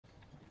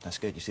That's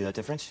good. You see that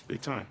difference?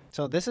 Big time.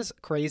 So this is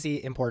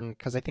crazy important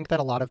because I think that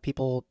a lot of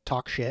people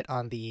talk shit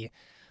on the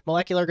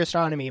molecular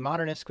gastronomy,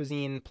 modernist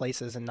cuisine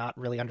places, and not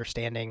really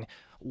understanding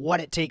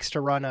what it takes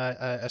to run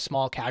a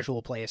small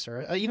casual place,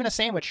 or even a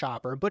sandwich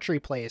shop, or a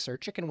butchery place, or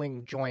chicken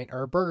wing joint,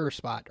 or a burger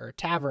spot, or a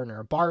tavern, or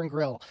a bar and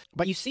grill.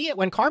 But you see it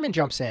when Carmen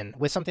jumps in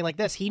with something like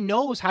this. He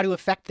knows how to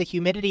affect the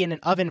humidity in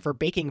an oven for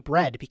baking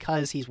bread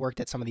because he's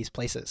worked at some of these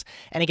places.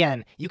 And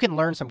again, you can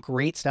learn some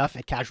great stuff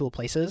at casual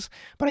places,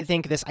 but I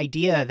think this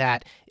idea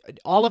that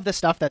all of the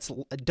stuff that's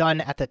done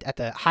at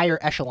the higher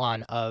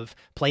echelon of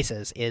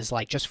places is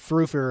like just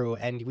frou-frou,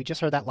 and we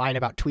just heard that line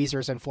about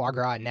tweezers and foie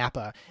gras and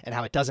Napa and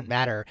how it doesn't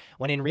matter,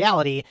 when in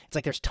reality it's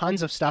like there's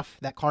tons of stuff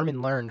that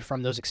Carmen learned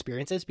from those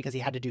experiences because he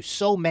had to do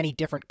so many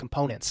different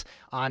components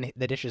on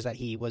the dishes that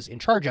he was in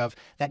charge of,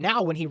 that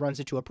now when he runs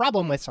into a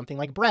problem with something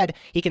like bread,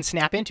 he can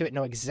snap into it and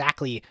know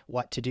exactly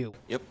what to do.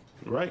 Yep.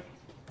 Right.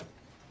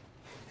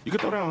 You can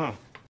throw down, huh?